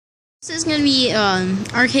This is gonna be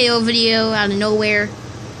RKO video out of nowhere.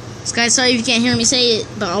 Guys, sorry if you can't hear me say it,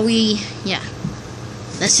 but yeah.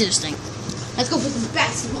 Let's do this thing. Let's go put the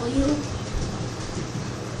basketball, you know.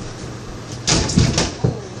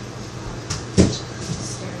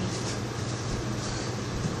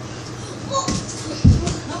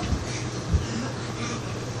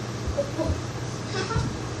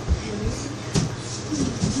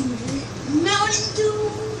 Mountain Dew.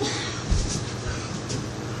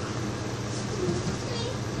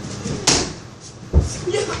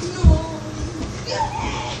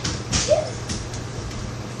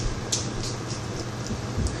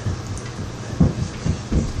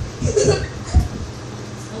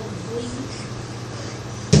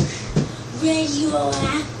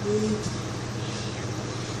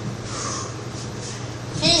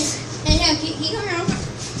 Hey, can you come here real quick?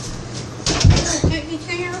 Can you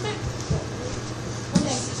come here real quick?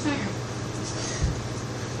 Okay, just come here.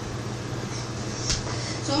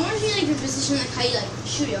 So I want to see like your position, like how you like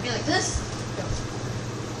shoot it, okay? Like this. Go.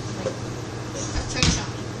 Like, try to shot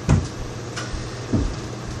me.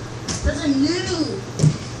 That's a new.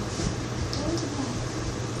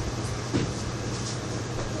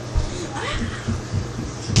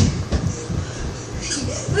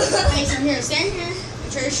 Okay, so here, stand here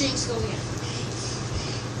and try to shoot and go again.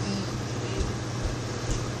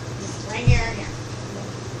 Right here, right here.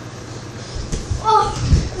 Oh!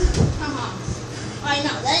 Alright, no,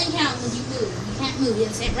 that didn't count because you move. You can't move. You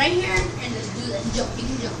have to stand right here and just do that jump. You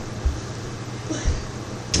can jump.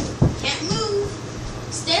 Can't move.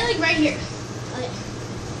 Stay like right here. Okay.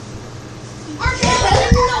 RKO out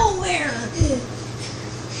of nowhere!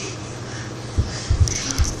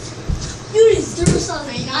 You just threw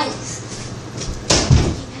something nice.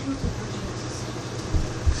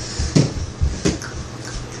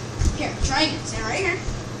 Here, try again. Stand right here.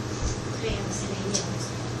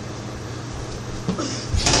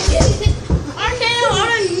 RKO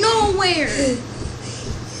out of nowhere.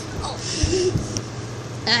 Oh.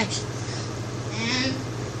 Nice. And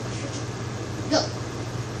go.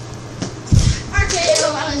 RKO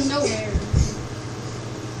out of nowhere.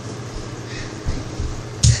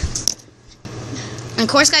 And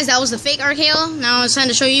of course, guys, that was the fake RKO. Now it's time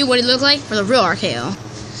to show you what it looked like for the real RKO.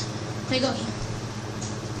 Okay, go.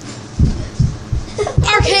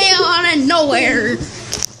 RKO out of nowhere.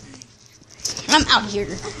 I'm out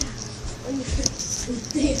here.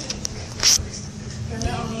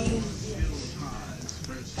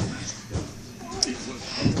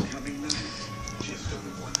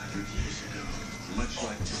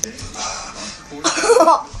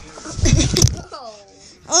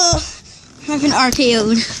 I've been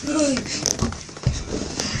RKO'd.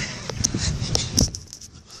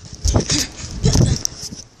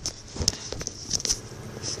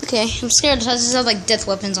 Okay, I'm scared to touch this. Has like death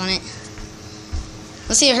weapons on it.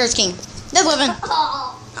 Let's see if it hurts King. Death weapon!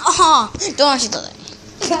 Oh, don't actually throw that.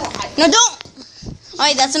 No, don't!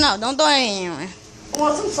 Alright, that's enough. Don't throw it anywhere.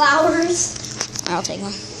 Want some flowers? I'll take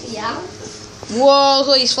one. Yeah. Whoa,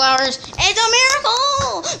 look at these flowers. It's a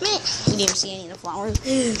miracle! Man, we didn't even see any of the flowers.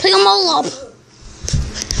 Pick them all up.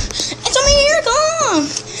 It's a miracle!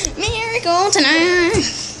 Miracle tonight.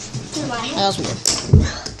 That was weird.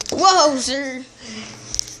 Whoa, sir.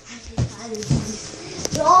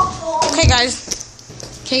 Okay, guys.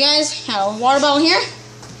 Got a water bottle here.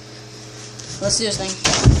 Let's do this thing.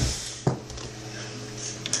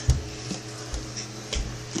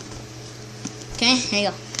 Okay, here you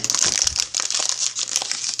go.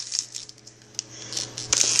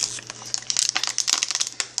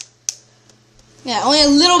 Yeah, only a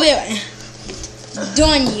little bit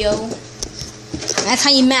done, yo. That's how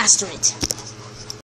you master it.